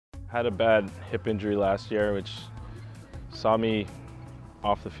Had a bad hip injury last year, which saw me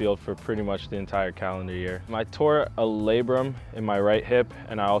off the field for pretty much the entire calendar year. I tore a labrum in my right hip,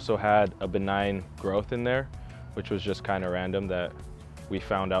 and I also had a benign growth in there, which was just kind of random that we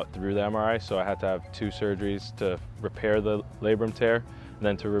found out through the MRI. So I had to have 2 surgeries to repair the labrum tear and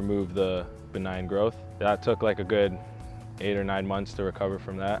then to remove the benign growth. That took like a good 8 or 9 months to recover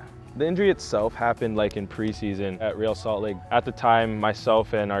from that. The injury itself happened like in preseason at Real Salt Lake. At the time,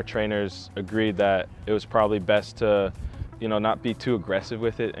 myself and our trainers agreed that it was probably best to, not be too aggressive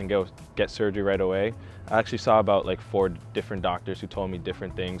with it and get surgery right away. I actually saw about like 4 different doctors who told me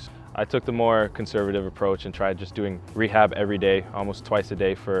different things. I took the more conservative approach and tried just doing rehab every day, almost twice a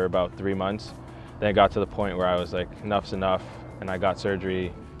day for about 3 months. Then it got to the point where I was like, enough's enough, and I got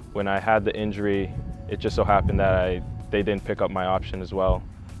surgery. When I had the injury, it just so happened that they didn't pick up my option as well.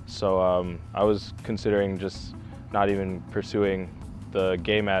 So I was considering just not even pursuing the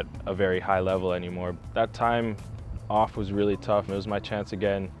game at a very high level anymore. That time off was really tough. It was my chance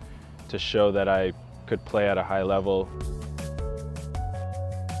again to show that I could play at a high level.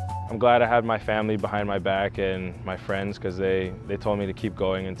 I'm glad I had my family behind my back and my friends, because they told me to keep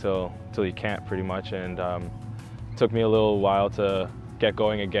going until you can't, pretty much. And it took me a little while to get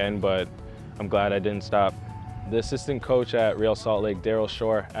going again, but I'm glad I didn't stop. The assistant coach at Real Salt Lake, Daryl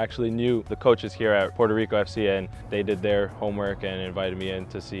Shore, actually knew the coaches here at Puerto Rico FC, and they did their homework and invited me in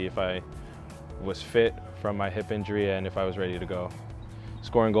to see if I was fit from my hip injury and if I was ready to go.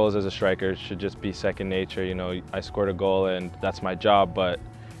 Scoring goals as a striker should just be second nature. I scored a goal and that's my job, but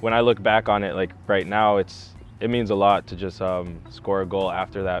when I look back on it, like right now, it means a lot to just score a goal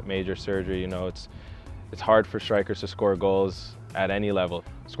after that major surgery. It's hard for strikers to score goals at any level.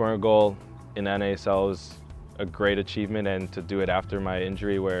 Scoring a goal in NASL is a great achievement, and to do it after my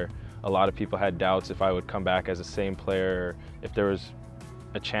injury, where a lot of people had doubts if I would come back as the same player, or if there was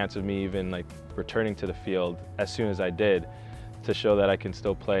a chance of me even like returning to the field as soon as I did, to show that I can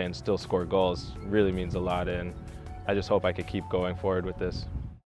still play and still score goals really means a lot, and I just hope I could keep going forward with this.